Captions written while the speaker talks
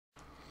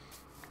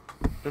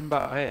What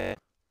about here?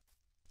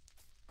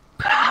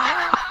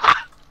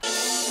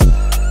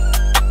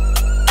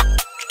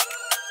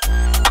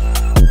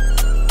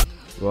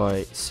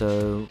 Right,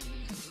 so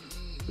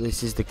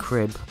this is the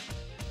crib.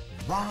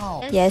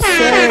 Wow. Yes, sir.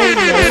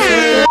 Yes,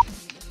 sir.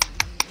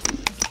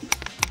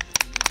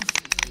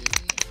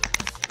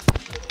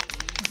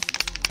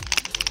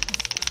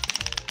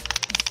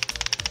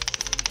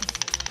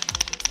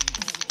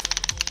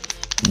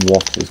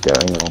 What is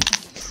going on?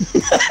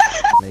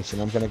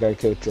 Nation, I'm gonna go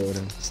kill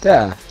Jordan.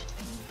 Stare.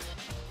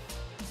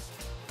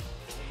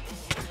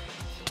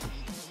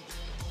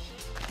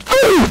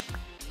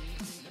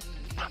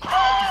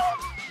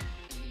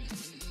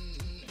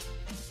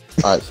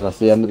 Alright, so that's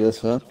the end of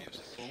this one.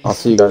 I'll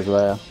see you guys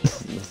later.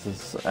 This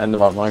is the end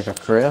of my Minecraft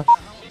career.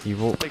 You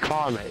walk. Big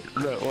car, mate.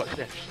 Look, watch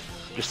this.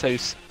 Just so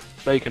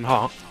smoking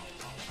hot.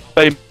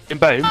 Boom,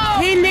 boom.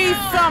 He needs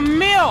some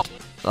milk!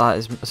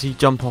 So you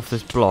jump off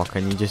this block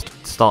and you just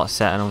start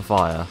setting on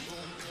fire.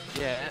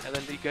 Yeah, and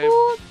then you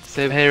go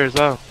save here as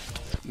well.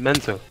 It's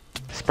mental.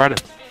 Spreading.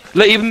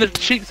 Look, even the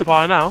sheep's are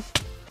fire now.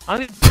 I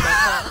need to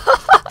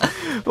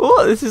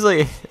What? This is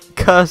like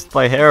cursed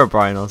by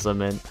Herobrine or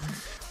something.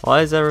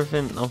 Why is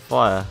everything on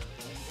fire?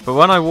 But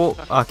when I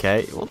walk...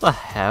 Okay, what the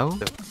hell?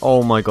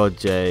 Oh my god,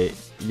 Jay.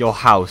 Your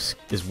house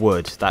is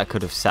wood. That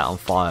could have set on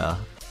fire.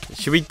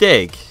 Should we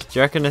dig? Do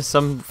you reckon there's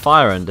some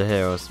fire under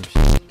here or some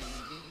shit?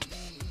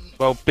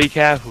 Well, be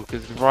careful,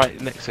 because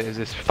right next to it is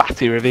this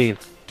fatty ravine.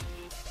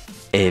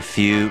 A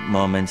few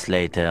moments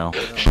later.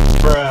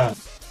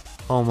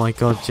 Oh my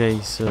god,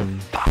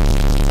 Jason.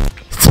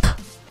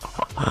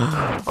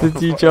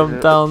 Did you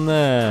jump down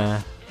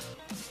there?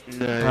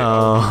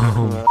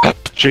 No. Oh.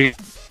 Should you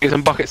get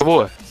some buckets of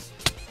water?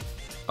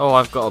 Oh,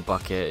 I've got a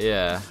bucket,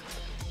 yeah.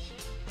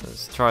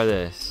 Let's try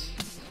this.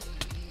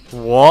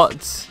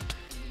 What?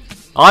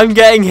 I'm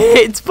getting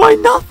hit by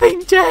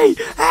nothing, Jay!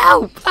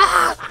 Help!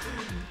 Ah!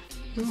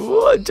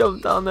 What?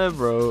 Jump down there,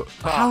 bro.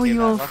 How are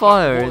you on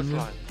fire?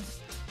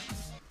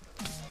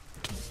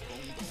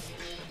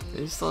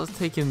 It starts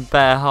taking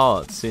bare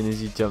hearts as soon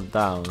as you jump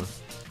down. As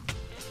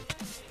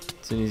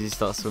soon as you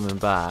start swimming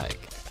back.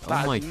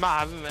 Oh my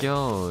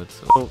god.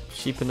 Oh,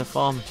 sheep in the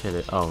farm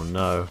chilling. Oh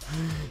no.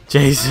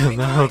 Jason,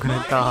 they're all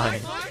gonna die.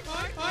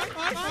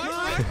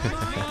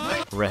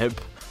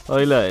 Reb.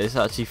 Oh look, it's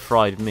actually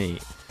fried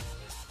meat.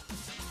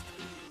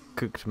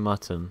 Cooked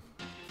mutton.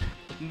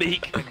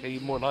 Meat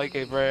cooking, more like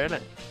it, bro,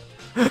 innit?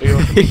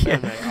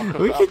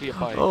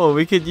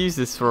 We could use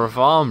this for a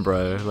farm,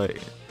 bro.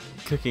 Like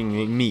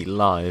cooking meat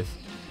live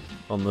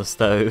on the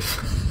stove.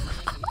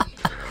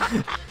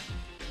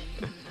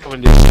 Come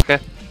on, dude. Okay.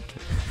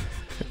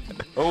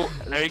 Oh,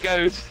 there he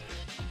goes.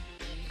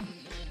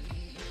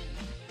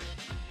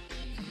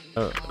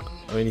 Oh,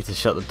 we need to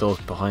shut the doors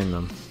behind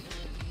them.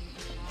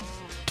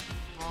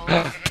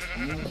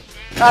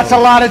 That's a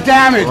lot of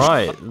damage!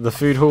 Right, the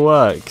food hall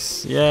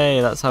works.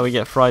 Yay, that's how we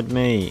get fried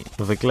meat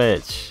with a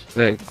glitch.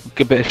 Look,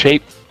 good bit of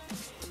sheep.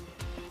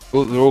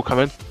 Oh, they're all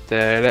coming.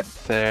 There.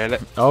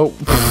 Oh,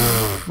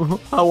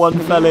 how one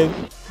fell in.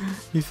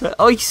 He fell.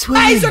 Oh, he's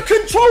swimming. He's a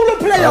controller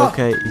player!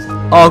 Okay,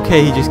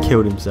 okay, he just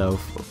killed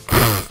himself.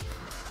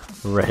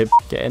 Rip,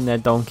 get in there,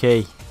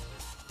 donkey.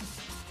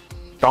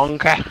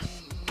 Donkey.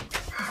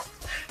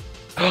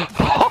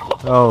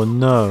 Oh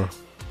no.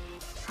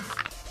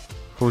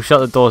 We'll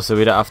shut the door so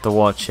we don't have to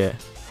watch it.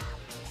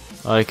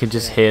 I can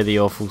just hear the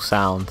awful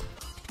sound.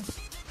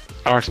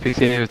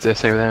 RSPC was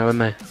this over there, wasn't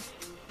they?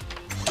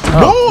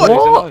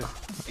 Oh,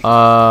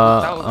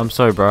 what? I'm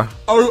sorry, bro.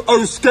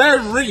 Oh,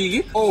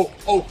 scary! Oh,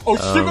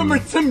 shiver my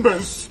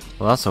timbers!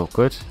 Well, that's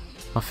awkward.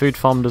 My food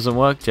farm doesn't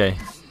work, Jay.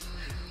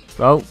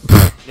 Oh.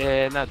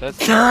 Yeah, no, that's.